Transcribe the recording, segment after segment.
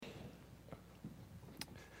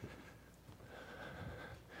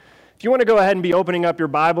If you want to go ahead and be opening up your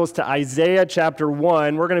Bibles to Isaiah chapter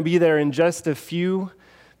 1, we're going to be there in just a few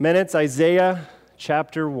minutes. Isaiah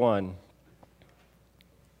chapter 1.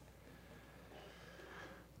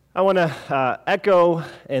 I want to echo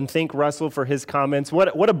and thank Russell for his comments.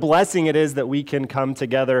 What a blessing it is that we can come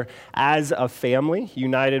together as a family,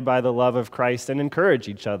 united by the love of Christ, and encourage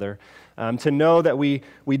each other. To know that we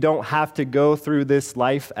don't have to go through this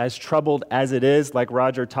life as troubled as it is, like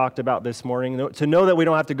Roger talked about this morning. To know that we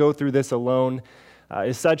don't have to go through this alone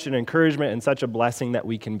is such an encouragement and such a blessing that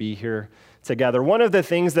we can be here together. One of the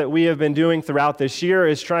things that we have been doing throughout this year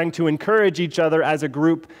is trying to encourage each other as a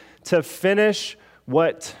group to finish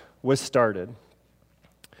what was started.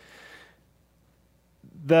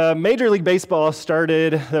 The Major League Baseball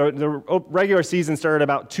started, the regular season started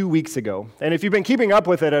about 2 weeks ago. And if you've been keeping up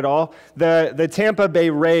with it at all, the Tampa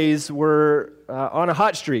Bay Rays were on a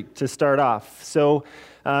hot streak to start off. So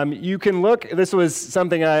you can look, this was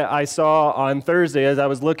something I saw on Thursday as I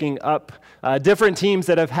was looking up different teams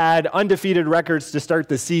that have had undefeated records to start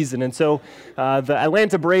the season. And so the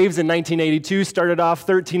Atlanta Braves in 1982 started off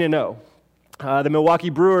 13-0. The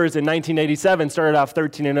Milwaukee Brewers in 1987 started off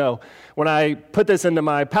 13-0. When I put this into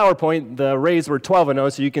my PowerPoint, the Rays were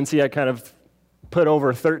 12-0, so you can see I kind of put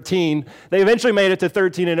over 13. They eventually made it to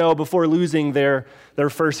 13-0 before losing their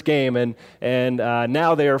first game, and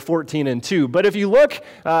now they are 14-2. But if you look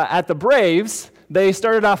at the Braves, they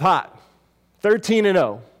started off hot,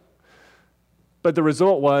 13-0. But the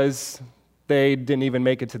result was they didn't even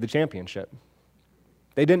make it to the championship.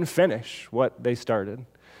 They didn't finish what they started.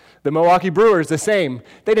 The Milwaukee Brewers, the same.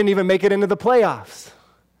 They didn't even make it into the playoffs.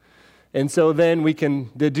 And so then we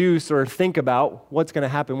can deduce or think about what's going to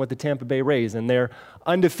happen with the Tampa Bay Rays and their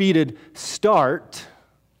undefeated start.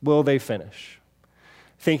 Will they finish?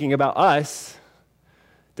 Thinking about us,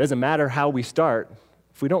 doesn't matter how we start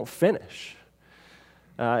if we don't finish.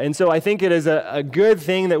 And so I think it is a good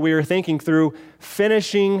thing that we are thinking through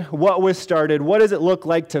finishing what was started. What does it look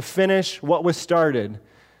like to finish what was started?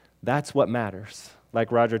 That's what matters,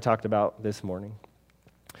 like Roger talked about this morning.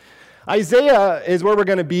 Isaiah is where we're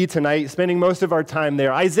going to be tonight, spending most of our time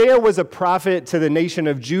there. Isaiah was a prophet to the nation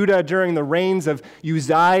of Judah during the reigns of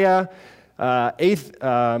Uzziah,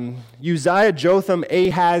 Jotham,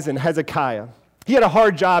 Ahaz, and Hezekiah. He had a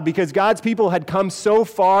hard job because God's people had come so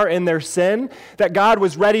far in their sin that God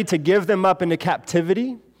was ready to give them up into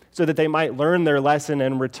captivity so that they might learn their lesson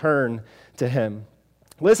and return to Him.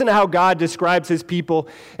 Listen to how God describes His people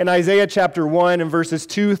in Isaiah chapter 1 and verses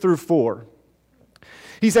 2 through 4.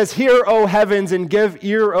 He says, "Hear, O heavens, and give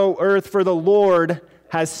ear, O earth, for the Lord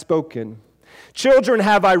has spoken. Children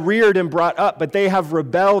have I reared and brought up, but they have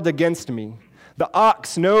rebelled against me. The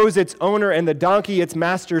ox knows its owner and the donkey its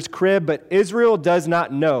master's crib, but Israel does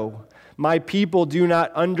not know. My people do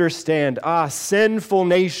not understand. Ah, sinful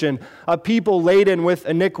nation, a people laden with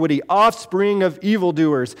iniquity, offspring of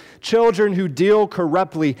evildoers, children who deal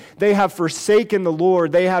corruptly. They have forsaken the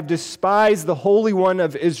Lord. They have despised the Holy One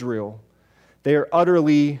of Israel. They are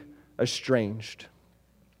utterly estranged."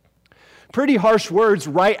 Pretty harsh words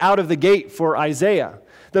right out of the gate for Isaiah.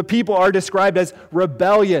 The people are described as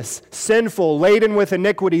rebellious, sinful, laden with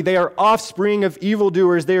iniquity. They are offspring of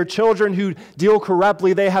evildoers. They are children who deal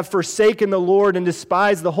corruptly. They have forsaken the Lord and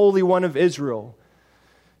despised the Holy One of Israel.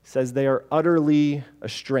 He says they are utterly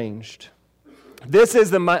estranged. This is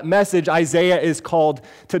the message Isaiah is called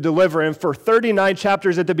to deliver. And for 39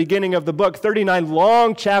 chapters at the beginning of the book, 39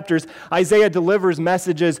 long chapters, Isaiah delivers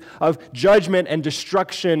messages of judgment and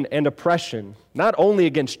destruction and oppression, not only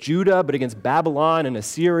against Judah, but against Babylon and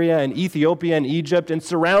Assyria and Ethiopia and Egypt and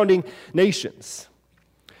surrounding nations.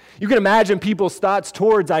 You can imagine people's thoughts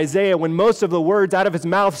towards Isaiah when most of the words out of his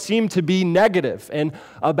mouth seem to be negative and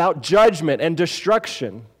about judgment and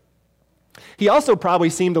destruction. He also probably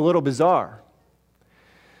seemed a little bizarre.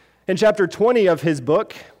 In chapter 20 of his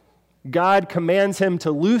book, God commands him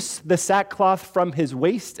to loose the sackcloth from his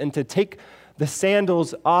waist and to take the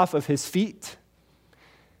sandals off of his feet.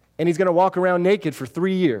 And he's going to walk around naked for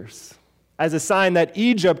 3 years as a sign that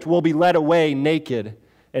Egypt will be led away naked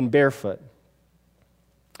and barefoot.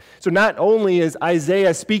 So not only is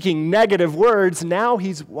Isaiah speaking negative words, now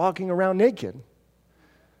he's walking around naked.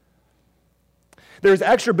 There's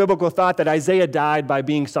extra biblical thought that Isaiah died by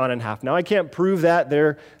being sawn in half. Now, I can't prove that.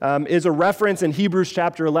 There is a reference in Hebrews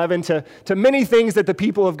chapter 11 to many things that the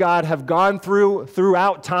people of God have gone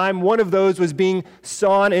throughout time. One of those was being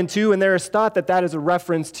sawn in two, and there is thought that that is a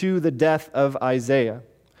reference to the death of Isaiah.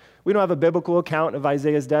 We don't have a biblical account of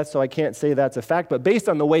Isaiah's death, so I can't say that's a fact. But based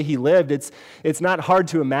on the way he lived, it's not hard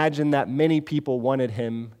to imagine that many people wanted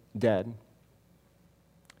him dead.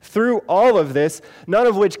 Through all of this, none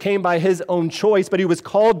of which came by his own choice, but he was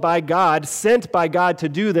called by God, sent by God to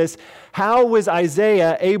do this, how was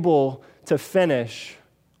Isaiah able to finish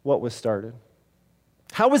what was started?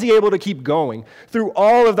 How was he able to keep going through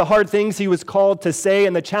all of the hard things he was called to say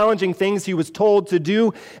and the challenging things he was told to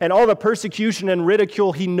do and all the persecution and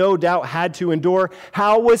ridicule he no doubt had to endure?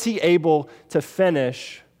 How was he able to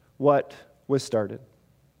finish what was started?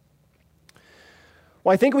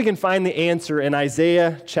 Well, I think we can find the answer in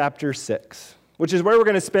Isaiah chapter 6, which is where we're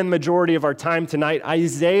going to spend the majority of our time tonight.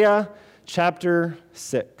 Isaiah chapter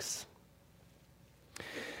 6.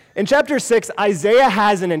 In chapter 6, Isaiah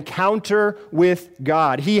has an encounter with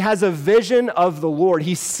God. He has a vision of the Lord.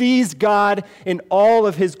 He sees God in all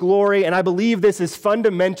of his glory, and I believe this is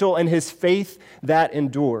fundamental in his faith that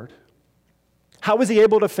endured. How was he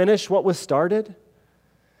able to finish what was started?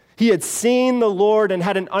 He had seen the Lord and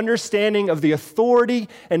had an understanding of the authority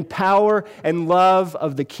and power and love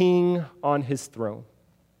of the King on his throne.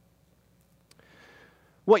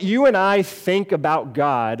 What you and I think about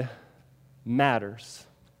God matters.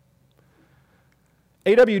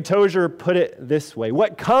 A.W. Tozer put it this way: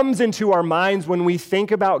 what comes into our minds when we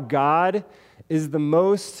think about God is the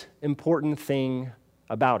most important thing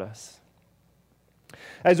about us.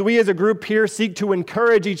 As we as a group here seek to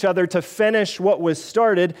encourage each other to finish what was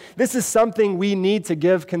started, this is something we need to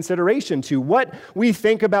give consideration to. What we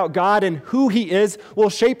think about God and who he is will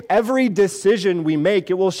shape every decision we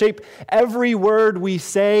make. It will shape every word we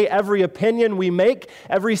say, every opinion we make,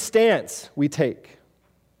 every stance we take.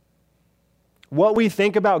 What we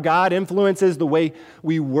think about God influences the way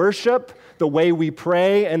we worship, the way we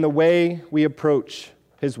pray, and the way we approach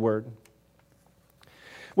his word.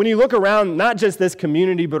 When you look around, not just this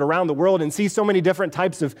community, but around the world and see so many different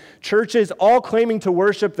types of churches, all claiming to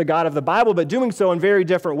worship the God of the Bible, but doing so in very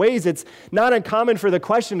different ways, it's not uncommon for the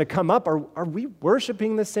question to come up, are we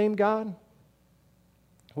worshiping the same God?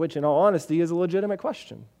 Which, in all honesty, is a legitimate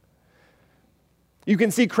question. You can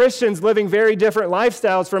see Christians living very different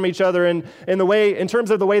lifestyles from each other in terms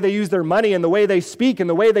of the way they use their money and the way they speak and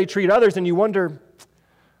the way they treat others, and you wonder,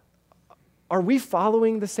 are we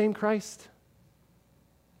following the same Christ?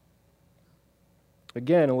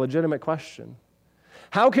 Again, a legitimate question.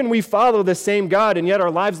 How can we follow the same God and yet our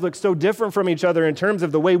lives look so different from each other in terms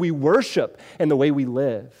of the way we worship and the way we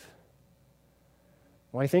live?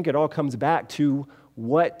 Well, I think it all comes back to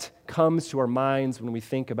what comes to our minds when we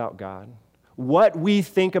think about God. What we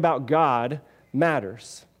think about God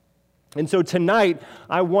matters. And so tonight,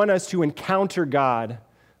 I want us to encounter God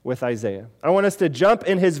with Isaiah. I want us to jump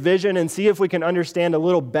in his vision and see if we can understand a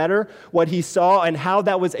little better what he saw and how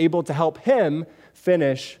that was able to help him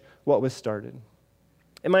finish what was started.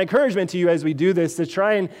 And my encouragement to you as we do this is to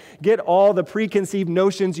try and get all the preconceived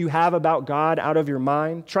notions you have about God out of your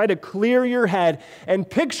mind. Try to clear your head and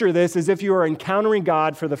picture this as if you are encountering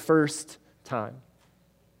God for the first time.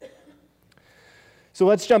 So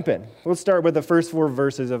let's jump in. Let's start with the first 4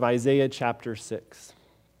 verses of Isaiah chapter 6.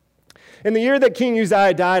 In the year that King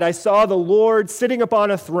Uzziah died, I saw the Lord sitting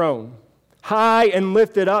upon a throne, high and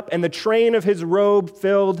lifted up, and the train of his robe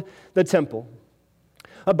filled the temple.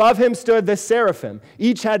 Above him stood the seraphim.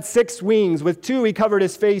 Each had 6 wings. With 2 he covered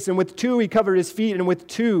his face, and with 2 he covered his feet, and with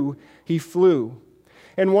 2 he flew.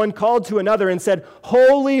 And one called to another and said,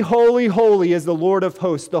 "Holy, holy, holy is the Lord of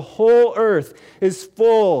hosts. The whole earth is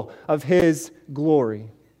full of his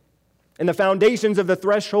glory." And the foundations of the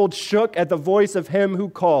threshold shook at the voice of him who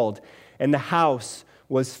called, and the house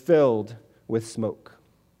was filled with smoke.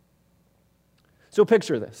 So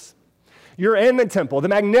picture this. You're in the temple, the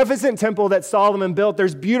magnificent temple that Solomon built.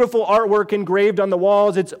 There's beautiful artwork engraved on the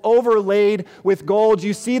walls. It's overlaid with gold.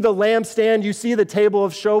 You see the lampstand, you see the table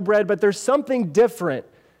of showbread, but there's something different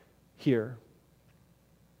here.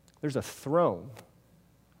 There's a throne.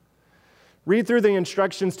 Read through the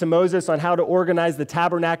instructions to Moses on how to organize the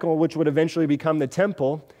tabernacle, which would eventually become the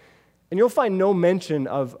temple, and you'll find no mention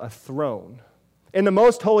of a throne. In the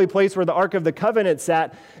most holy place where the Ark of the Covenant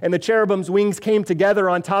sat and the cherubim's wings came together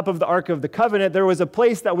on top of the Ark of the Covenant, there was a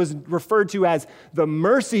place that was referred to as the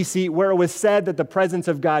mercy seat where it was said that the presence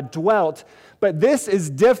of God dwelt. But this is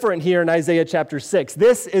different here in Isaiah chapter 6.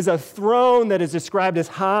 This is a throne that is described as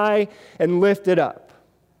high and lifted up.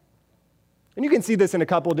 And you can see this in a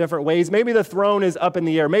couple different ways. Maybe the throne is up in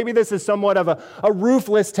the air. Maybe this is somewhat of a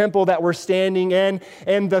roofless temple that we're standing in,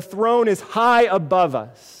 and the throne is high above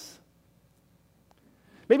us.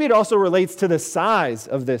 Maybe it also relates to the size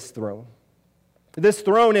of this throne. This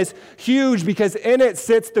throne is huge because in it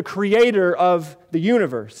sits the creator of the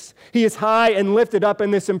universe. He is high and lifted up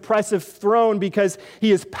in this impressive throne because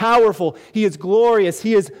he is powerful, he is glorious,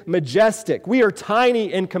 he is majestic. We are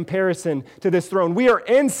tiny in comparison to this throne. We are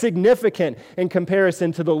insignificant in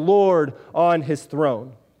comparison to the Lord on his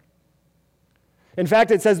throne. In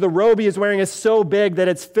fact, it says the robe he is wearing is so big that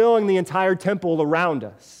it's filling the entire temple around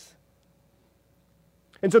us.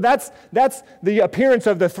 And so that's the appearance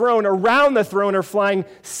of the throne. Around the throne are flying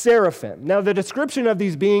seraphim. Now, the description of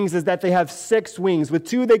these beings is that they have 6 wings. With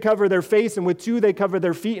 2, they cover their face, and with 2, they cover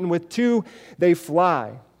their feet, and with 2, they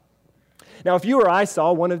fly. Now, if you or I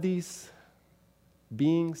saw one of these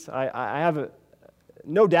beings, I have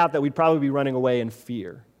no doubt that we'd probably be running away in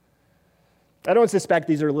fear. I don't suspect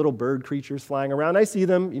these are little bird creatures flying around. I see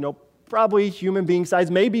them, probably human being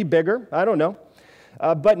size, maybe bigger. I don't know.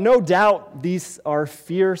 But no doubt these are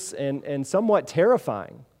fierce and somewhat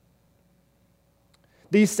terrifying.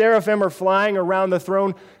 These seraphim are flying around the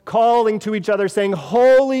throne, calling to each other, saying,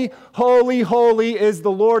 "Holy, holy, holy is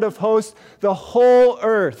the Lord of hosts. The whole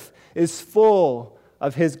earth is full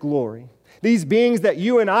of his glory." These beings that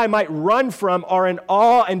you and I might run from are in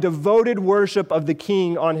awe and devoted worship of the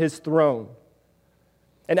King on his throne.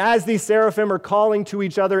 And as these seraphim are calling to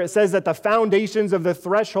each other, it says that the foundations of the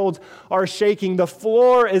thresholds are shaking. The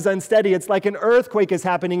floor is unsteady. It's like an earthquake is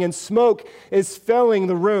happening, and smoke is filling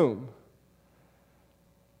the room.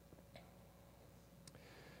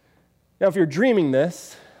 Now, if you're dreaming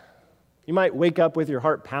this, you might wake up with your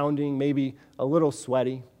heart pounding, maybe a little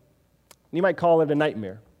sweaty. And you might call it a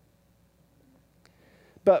nightmare.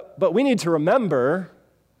 But we need to remember,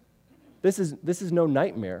 this is no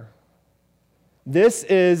nightmare. This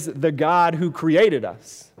is the God who created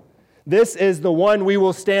us. This is the one we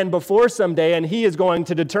will stand before someday, and he is going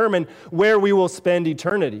to determine where we will spend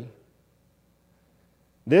eternity.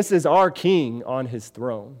 This is our King on his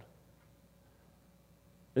throne.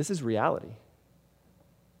 This is reality.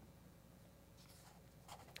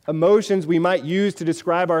 Emotions we might use to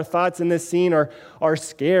describe our thoughts in this scene are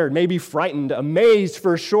scared, maybe frightened, amazed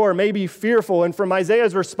for sure, maybe fearful. And from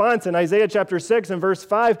Isaiah's response in Isaiah chapter 6 and verse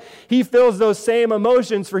 5, he feels those same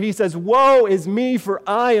emotions, for he says, "Woe is me, for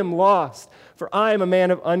I am lost. For I am a man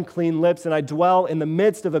of unclean lips, and I dwell in the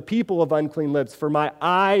midst of a people of unclean lips. For my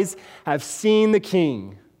eyes have seen the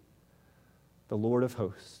King, the Lord of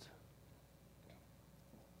hosts."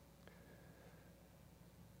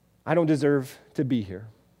 I don't deserve to be here,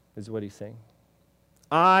 is what he's saying.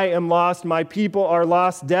 I am lost. My people are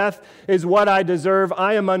lost. Death is what I deserve.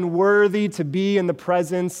 I am unworthy to be in the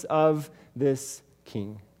presence of this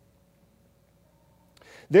King.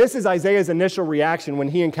 This is Isaiah's initial reaction when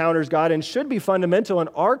he encounters God, and should be fundamental in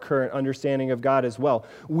our current understanding of God as well.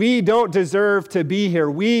 We don't deserve to be here.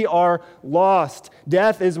 We are lost.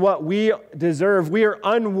 Death is what we deserve. We are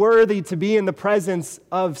unworthy to be in the presence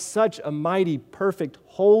of such a mighty, perfect,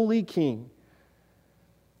 holy King.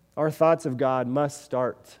 Our thoughts of God must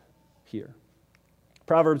start here.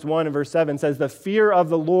 Proverbs 1 and verse 7 says, "The fear of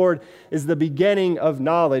the Lord is the beginning of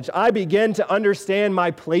knowledge." I begin to understand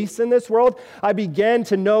my place in this world. I begin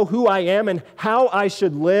to know who I am and how I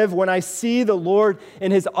should live when I see the Lord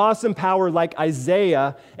in his awesome power like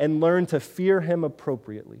Isaiah and learn to fear him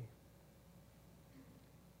appropriately.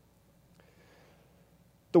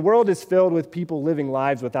 The world is filled with people living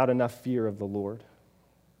lives without enough fear of the Lord.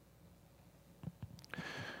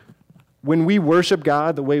 When we worship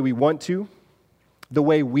God the way we want to, the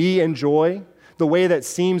way we enjoy, the way that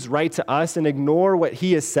seems right to us, and ignore what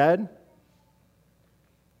he has said,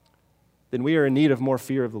 then we are in need of more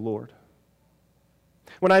fear of the Lord.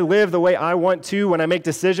 When I live the way I want to, when I make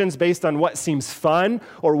decisions based on what seems fun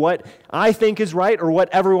or what I think is right or what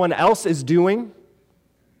everyone else is doing,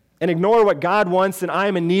 and ignore what God wants, then I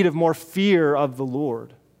am in need of more fear of the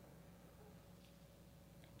Lord.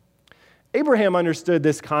 Abraham understood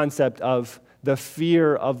this concept of the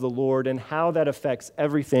fear of the Lord and how that affects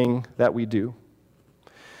everything that we do.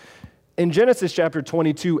 In Genesis chapter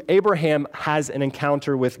 22, Abraham has an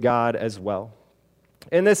encounter with God as well.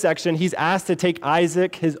 In this section, he's asked to take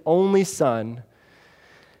Isaac, his only son,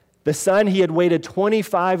 the son he had waited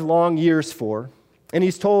 25 long years for, and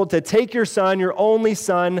he's told to take your son, your only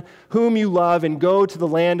son, whom you love, and go to the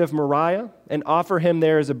land of Moriah and offer him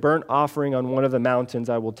there as a burnt offering on one of the mountains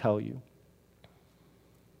I will tell you.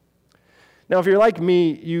 Now, if you're like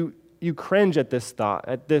me, you cringe at this thought,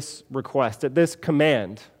 at this request, at this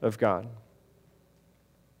command of God.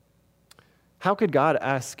 How could God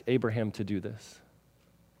ask Abraham to do this?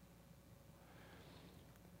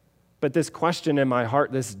 But this question in my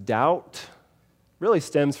heart, this doubt, really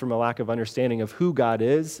stems from a lack of understanding of who God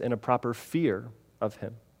is and a proper fear of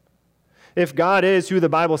him. If God is who the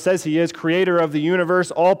Bible says he is, creator of the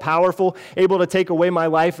universe, all-powerful, able to take away my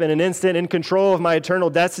life in an instant, in control of my eternal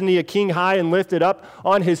destiny, a king high and lifted up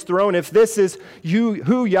on his throne, if this is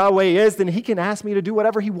who Yahweh is, then he can ask me to do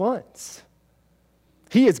whatever he wants.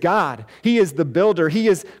 He is God. He is the builder. He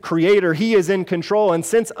is creator. He is in control. And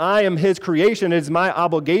since I am his creation, it is my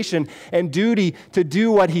obligation and duty to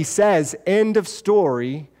do what he says. End of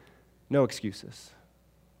story. No excuses.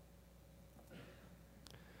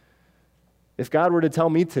 If God were to tell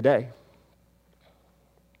me today,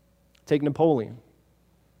 take Napoleon,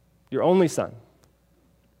 your only son,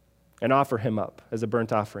 and offer him up as a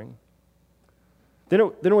burnt offering, then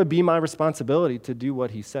it would be my responsibility to do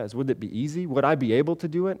what he says. Would it be easy? Would I be able to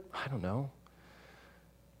do it? I don't know.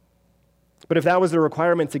 But if that was the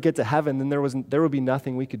requirement to get to heaven, then there would be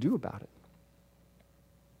nothing we could do about it.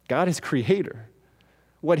 God is creator.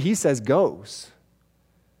 What he says goes.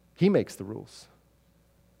 He makes the rules.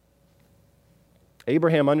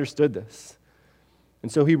 Abraham understood this. And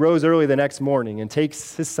so he rose early the next morning and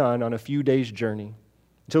takes his son on a few days' journey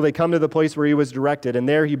until they come to the place where he was directed. And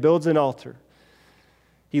there he builds an altar.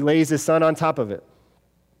 He lays his son on top of it.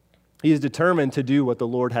 He is determined to do what the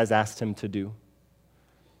Lord has asked him to do.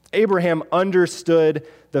 Abraham understood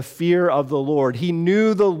the fear of the Lord. He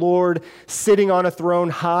knew the Lord sitting on a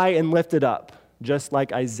throne high and lifted up, just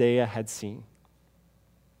like Isaiah had seen.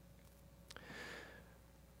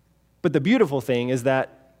 But the beautiful thing is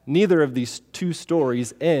that neither of these two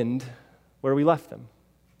stories end where we left them.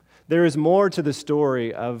 There is more to the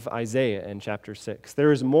story of Isaiah in chapter 6.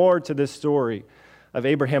 There is more to this story of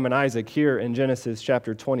Abraham and Isaac here in Genesis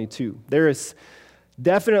chapter 22. There is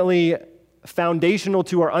definitely foundational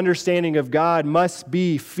to our understanding of God must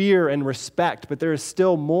be fear and respect, but there is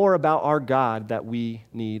still more about our God that we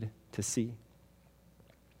need to see.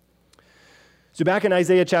 So back in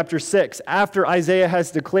Isaiah chapter 6, after Isaiah has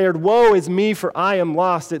declared, "Woe is me, for I am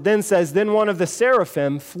lost," it then says, "Then one of the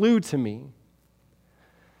seraphim flew to me,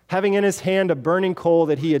 having in his hand a burning coal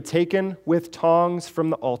that he had taken with tongs from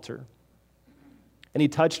the altar. And he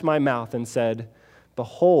touched my mouth and said,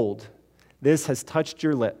 'Behold, this has touched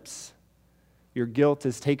your lips. Your guilt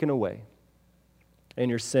is taken away, and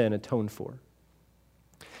your sin atoned for.'"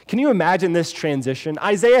 Can you imagine this transition?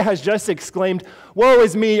 Isaiah has just exclaimed, "Woe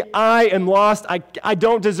is me, I am lost. I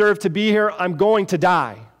don't deserve to be here. I'm going to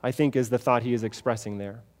die," I think is the thought he is expressing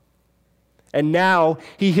there. And now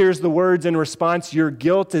he hears the words in response, "Your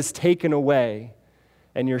guilt is taken away,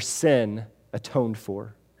 and your sin atoned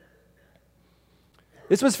for."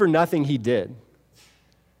 This was for nothing he did.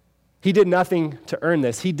 He did nothing to earn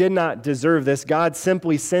this. He did not deserve this. God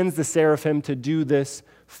simply sends the seraphim to do this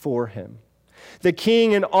for him. The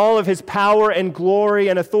king in all of his power and glory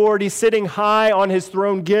and authority, sitting high on his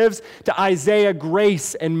throne, gives to Isaiah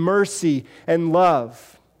grace and mercy and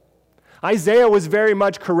love. Isaiah was very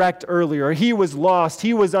much correct earlier. He was lost.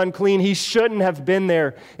 He was unclean. He shouldn't have been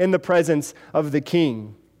there in the presence of the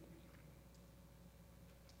king.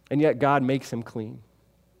 And yet God makes him clean.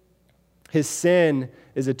 His sin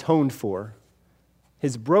is atoned for.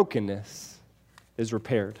 His brokenness is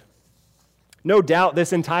repaired. No doubt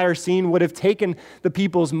this entire scene would have taken the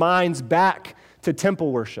people's minds back to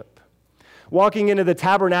temple worship. Walking into the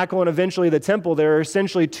tabernacle and eventually the temple, there are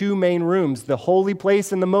essentially two main rooms, the holy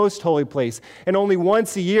place and the most holy place. And only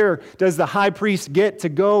once a year does the high priest get to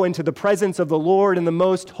go into the presence of the Lord in the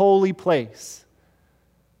most holy place.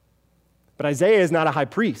 But Isaiah is not a high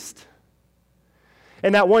priest.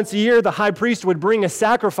 And that once a year, the high priest would bring a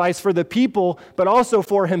sacrifice for the people, but also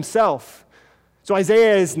for himself. So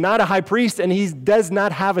Isaiah is not a high priest, and he does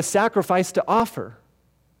not have a sacrifice to offer.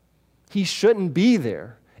 He shouldn't be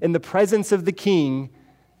there in the presence of the king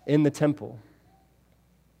in the temple.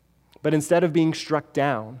 But instead of being struck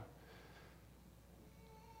down,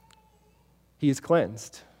 he is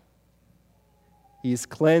cleansed. He is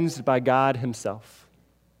cleansed by God himself.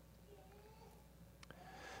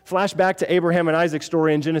 Flash back to Abraham and Isaac's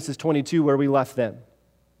story in Genesis 22 where we left them.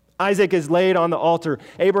 Isaac is laid on the altar.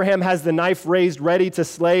 Abraham has the knife raised, ready to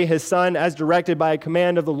slay his son as directed by a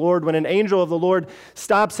command of the Lord, when an angel of the Lord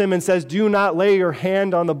stops him and says, "Do not lay your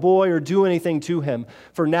hand on the boy or do anything to him,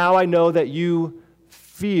 for now I know that you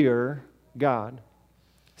fear God,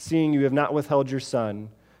 seeing you have not withheld your son,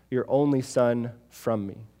 your only son, from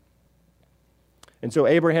me." And so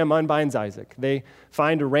Abraham unbinds Isaac. They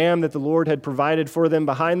find a ram that the Lord had provided for them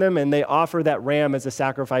behind them, and they offer that ram as a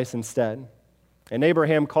sacrifice instead. And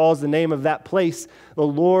Abraham calls the name of that place, "The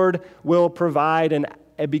Lord will provide," and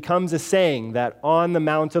it becomes a saying that on the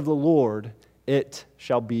mount of the Lord it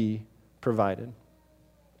shall be provided.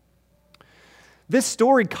 This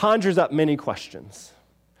story conjures up many questions.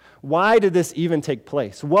 Why did this even take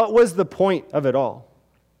place? What was the point of it all?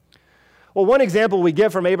 Well, one example we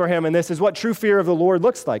get from Abraham in this is what true fear of the Lord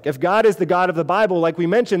looks like. If God is the God of the Bible, like we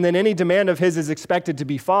mentioned, then any demand of his is expected to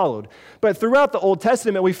be followed. But throughout the Old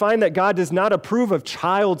Testament, we find that God does not approve of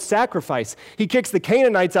child sacrifice. He kicks the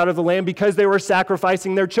Canaanites out of the land because they were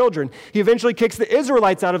sacrificing their children. He eventually kicks the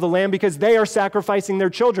Israelites out of the land because they are sacrificing their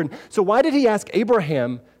children. So why did he ask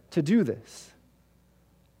Abraham to do this?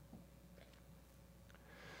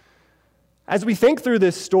 As we think through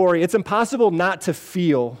this story, it's impossible not to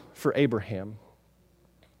feel for Abraham.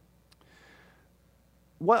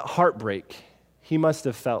 What heartbreak he must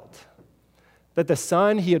have felt that the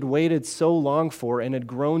son he had waited so long for and had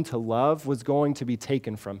grown to love was going to be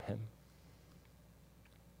taken from him.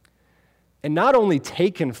 And not only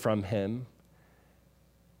taken from him,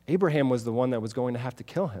 Abraham was the one that was going to have to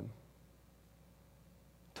kill him,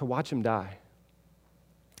 to watch him die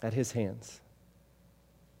at his hands.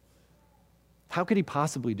 How could he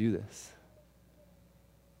possibly do this?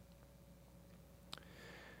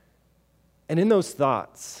 And in those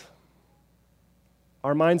thoughts,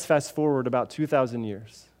 our minds fast forward about 2,000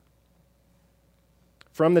 years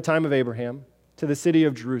from the time of Abraham to the city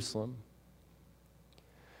of Jerusalem,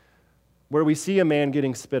 where we see a man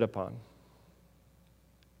getting spit upon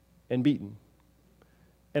and beaten,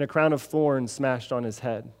 and a crown of thorns smashed on his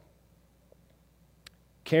head,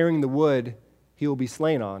 carrying the wood he will be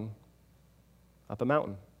slain on up a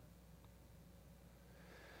mountain.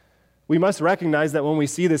 We must recognize that when we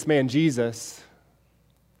see this man, Jesus,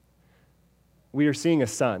 we are seeing a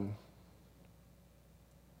son.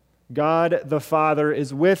 God the Father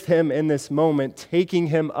is with him in this moment, taking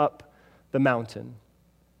him up the mountain.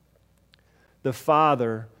 The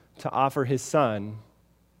Father to offer his son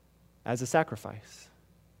as a sacrifice.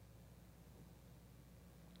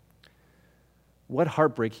 What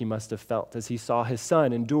heartbreak he must have felt as he saw his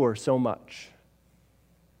son endure so much.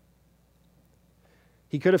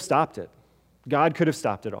 He could have stopped it. God could have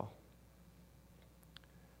stopped it all.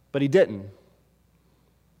 But he didn't.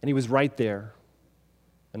 And he was right there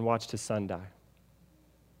and watched his son die.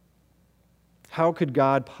 How could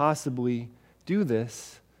God possibly do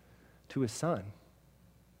this to his son?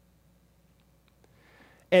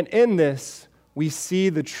 And in this, we see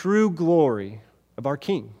the true glory of our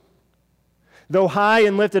King. Though high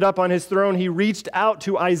and lifted up on his throne, he reached out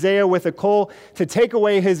to Isaiah with a coal to take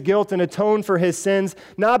away his guilt and atone for his sins,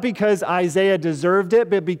 not because Isaiah deserved it,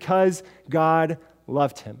 but because God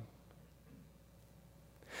loved him.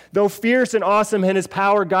 Though fierce and awesome in his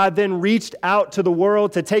power, God then reached out to the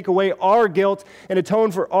world to take away our guilt and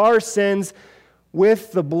atone for our sins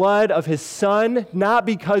with the blood of his Son, not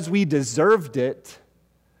because we deserved it,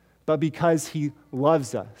 but because he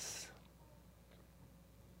loves us.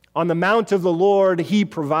 On the mount of the Lord, he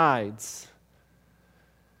provides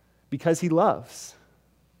because he loves.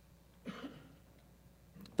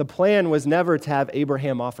 The plan was never to have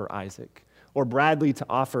Abraham offer Isaac or Bradley to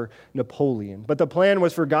offer Napoleon, but the plan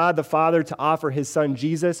was for God the Father to offer his son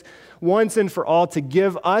Jesus once and for all to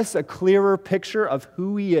give us a clearer picture of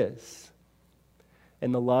who he is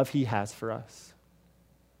and the love he has for us.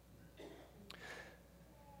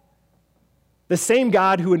 The same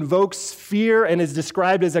God who invokes fear and is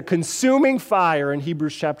described as a consuming fire in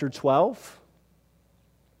Hebrews chapter 12,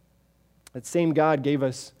 that same God gave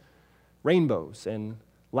us rainbows and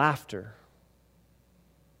laughter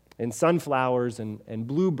and sunflowers and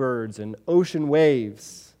bluebirds and ocean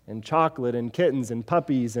waves and chocolate and kittens and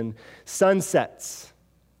puppies and sunsets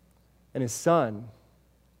and his son.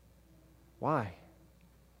 Why?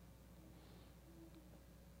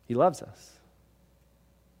 He loves us.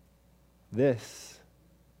 This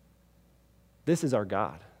is our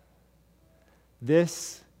God.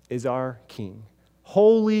 This is our King.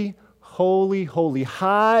 Holy, holy, holy,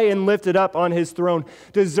 high and lifted up on his throne,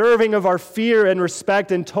 deserving of our fear and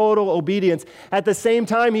respect and total obedience. At the same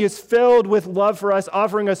time, he is filled with love for us,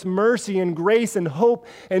 offering us mercy and grace and hope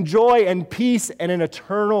and joy and peace and an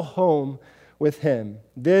eternal home with him.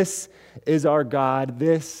 This is our God.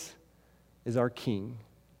 This is our King.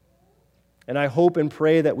 And I hope and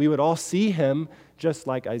pray that we would all see him just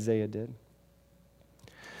like Isaiah did.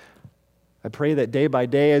 I pray that day by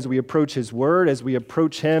day, as we approach his word, as we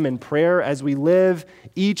approach him in prayer, as we live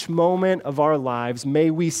each moment of our lives, may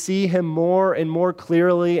we see him more and more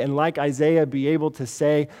clearly, and like Isaiah, be able to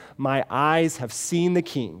say, "My eyes have seen the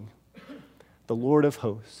King, the Lord of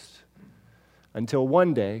hosts," until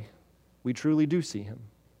one day we truly do see him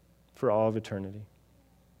for all of eternity.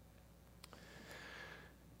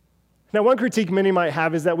 Now, one critique many might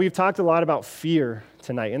have is that we've talked a lot about fear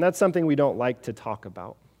tonight, and that's something we don't like to talk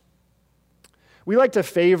about. We like to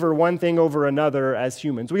favor one thing over another as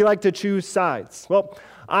humans. We like to choose sides. Well,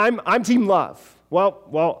 I'm team love.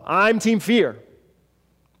 Well, I'm team fear.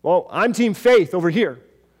 Well, I'm team faith over here.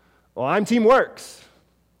 Well, I'm team works.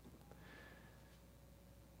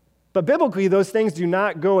 But biblically, those things do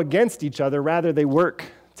not go against each other. Rather, they work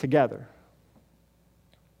together.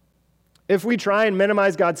 If we try and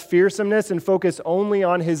minimize God's fearsomeness and focus only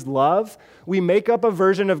on his love, we make up a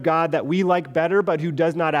version of God that we like better, but who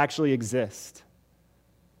does not actually exist.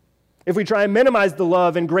 If we try and minimize the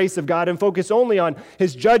love and grace of God and focus only on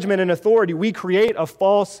his judgment and authority, we create a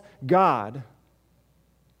false God.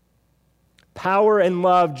 Power and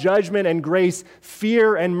love, judgment and grace,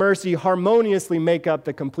 fear and mercy harmoniously make up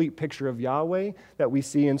the complete picture of Yahweh that we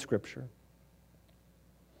see in Scripture.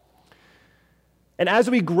 And as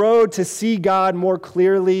we grow to see God more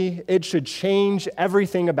clearly, it should change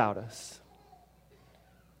everything about us.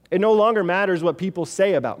 It no longer matters what people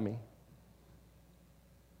say about me.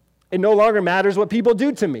 It no longer matters what people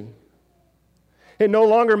do to me. It no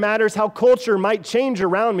longer matters how culture might change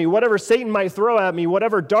around me, whatever Satan might throw at me,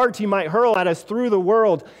 whatever dart he might hurl at us through the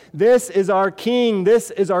world. This is our King,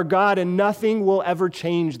 this is our God, and nothing will ever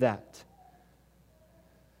change that.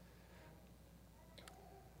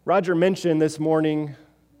 Roger mentioned this morning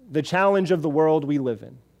the challenge of the world we live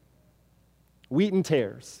in. Wheat and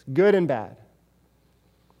tares, good and bad.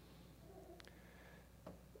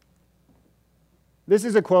 This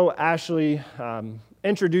is a quote Ashley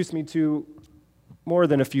introduced me to more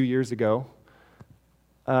than a few years ago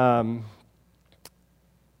that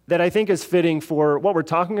I think is fitting for what we're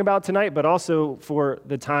talking about tonight, but also for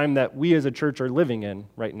the time that we as a church are living in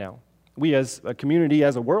right now. We as a community,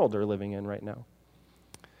 as a world, are living in right now.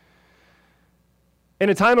 In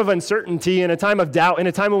a time of uncertainty, in a time of doubt, in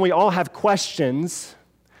a time when we all have questions,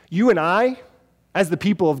 you and I, as the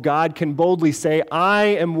people of God, can boldly say, I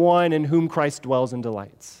am one in whom Christ dwells and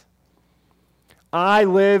delights. I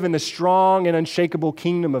live in the strong and unshakable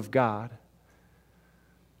kingdom of God.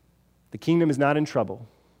 The kingdom is not in trouble,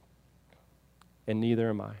 and neither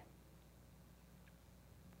am I.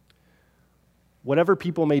 Whatever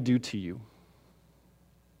people may do to you,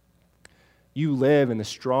 you live in the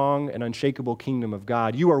strong and unshakable kingdom of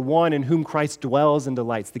God. You are one in whom Christ dwells and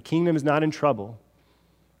delights. The kingdom is not in trouble,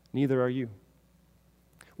 neither are you.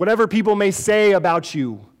 Whatever people may say about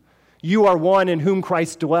you, you are one in whom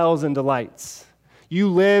Christ dwells and delights. You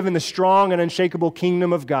live in the strong and unshakable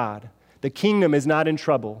kingdom of God. The kingdom is not in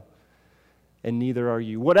trouble, and neither are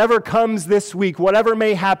you. Whatever comes this week, whatever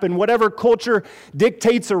may happen, whatever culture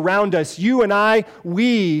dictates around us, you and I,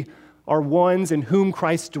 we are ones in whom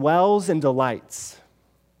Christ dwells and delights.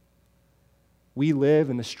 We live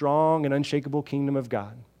in the strong and unshakable kingdom of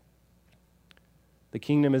God. The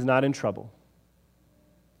kingdom is not in trouble,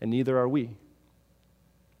 and neither are we.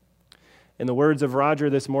 In the words of Roger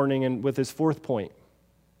this morning and with his fourth point,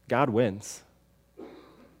 God wins.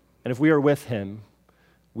 And if we are with him,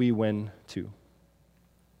 we win too.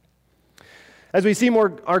 As we see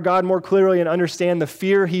our God more clearly and understand the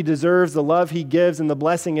fear he deserves, the love he gives, and the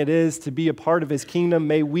blessing it is to be a part of his kingdom,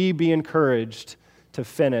 may we be encouraged to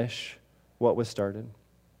finish what was started.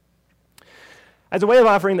 As a way of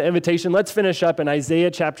offering the invitation, let's finish up in Isaiah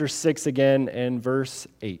chapter 6 again and verse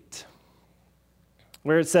 8,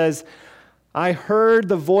 where it says, I heard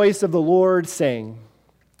the voice of the Lord saying,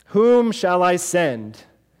 whom shall I send,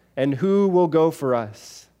 and who will go for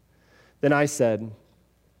us? Then I said,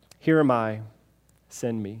 here am I,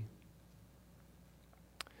 send me.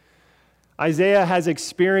 Isaiah has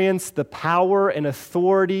experienced the power and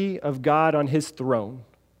authority of God on his throne.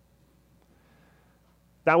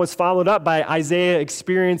 That was followed up by Isaiah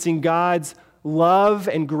experiencing God's love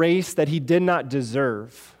and grace that he did not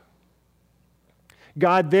deserve.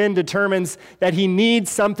 God then determines that he needs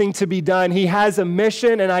something to be done. He has a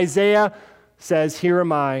mission, and Isaiah says, here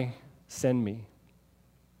am I, send me.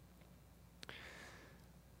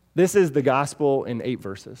 This is the gospel in 8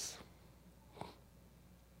 verses.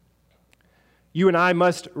 You and I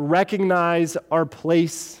must recognize our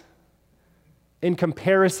place in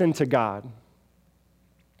comparison to God.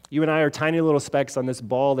 You and I are tiny little specks on this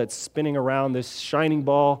ball that's spinning around, this shining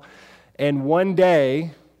ball, and one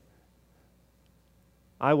day,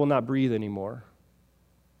 I will not breathe anymore.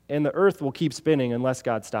 And the earth will keep spinning unless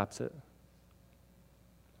God stops it.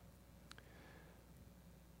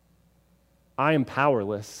 I am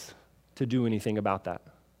powerless to do anything about that.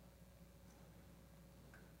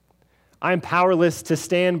 I am powerless to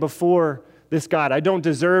stand before this God. I don't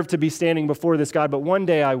deserve to be standing before this God, but one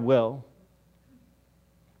day I will.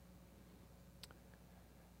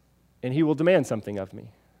 And he will demand something of me.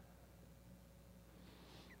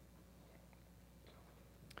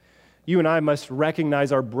 you and I must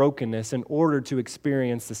recognize our brokenness in order to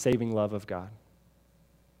experience the saving love of God.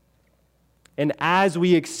 And as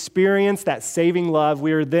we experience that saving love,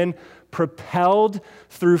 we are then propelled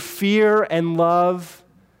through fear and love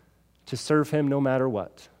to serve him no matter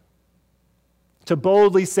what. To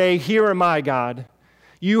boldly say, "Here am I, God.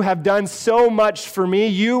 You have done so much for me.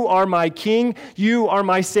 You are my King. You are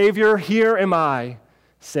my Savior. Here am I.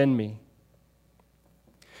 Send me."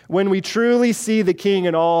 When we truly see the King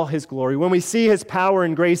in all his glory, when we see his power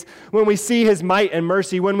and grace, when we see his might and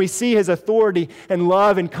mercy, when we see his authority and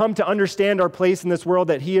love and come to understand our place in this world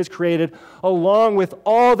that he has created, along with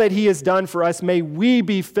all that he has done for us, may we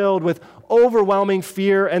be filled with overwhelming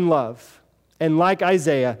fear and love. And like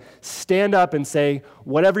Isaiah, stand up and say,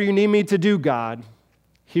 "Whatever you need me to do, God,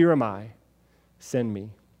 here am I. Send me."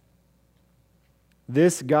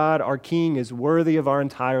 This God, our King, is worthy of our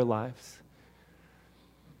entire lives.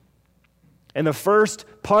 And the first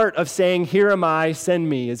part of saying, "Here am I, send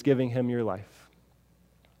me," is giving him your life.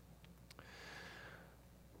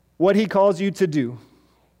 What he calls you to do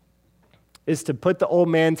is to put the old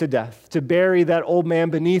man to death, to bury that old man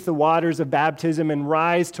beneath the waters of baptism and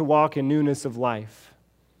rise to walk in newness of life.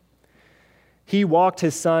 He walked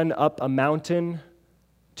his son up a mountain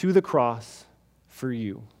to the cross for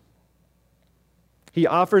you. He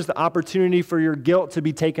offers the opportunity for your guilt to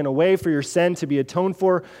be taken away, for your sin to be atoned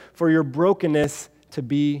for your brokenness to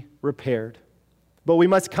be repaired. But we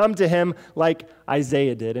must come to him like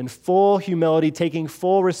Isaiah did, in full humility, taking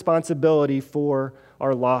full responsibility for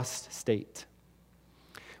our lost state.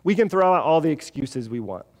 We can throw out all the excuses we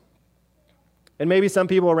want. And maybe some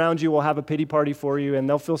people around you will have a pity party for you, and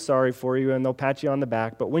they'll feel sorry for you, and they'll pat you on the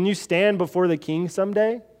back. But when you stand before the King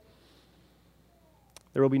someday,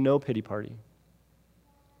 there will be no pity party.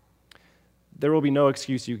 There will be no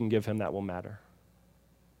excuse you can give him that will matter.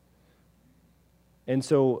 And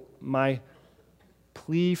so my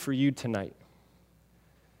plea for you tonight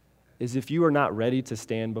is, if you are not ready to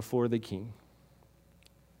stand before the King,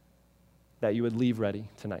 that you would leave ready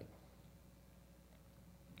tonight.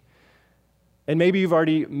 And maybe you've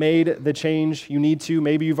already made the change you need to.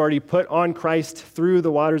 Maybe you've already put on Christ through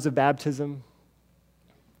the waters of baptism.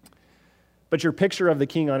 But your picture of the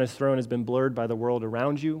King on his throne has been blurred by the world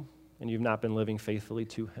around you, and you've not been living faithfully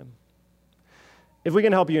to him. If we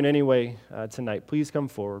can help you in any way tonight, please come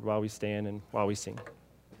forward while we stand and while we sing.